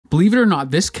Believe it or not,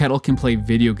 this kettle can play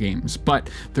video games, but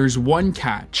there's one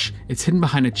catch. It's hidden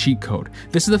behind a cheat code.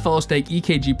 This is the fellow Stagg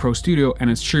EKG Pro Studio, and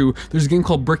it's true. There's a game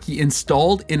called Bricky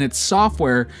installed in its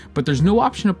software, but there's no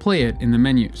option to play it in the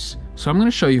menus. So I'm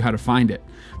gonna show you how to find it.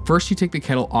 First, you take the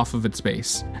kettle off of its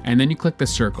base, and then you click the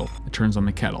circle. It turns on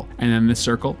the kettle. And then this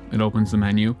circle, it opens the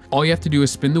menu. All you have to do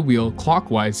is spin the wheel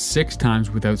clockwise 6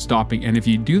 times without stopping. And if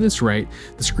you do this right,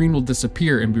 the screen will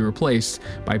disappear and be replaced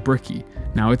by Bricky.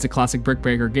 Now, it's a classic brick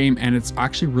breaker game, and it's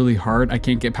actually really hard. I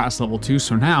can't get past level 2,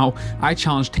 so now I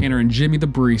challenge Tanner and Jimmy the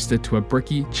barista to a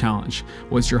Bricky challenge.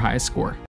 What's your highest score?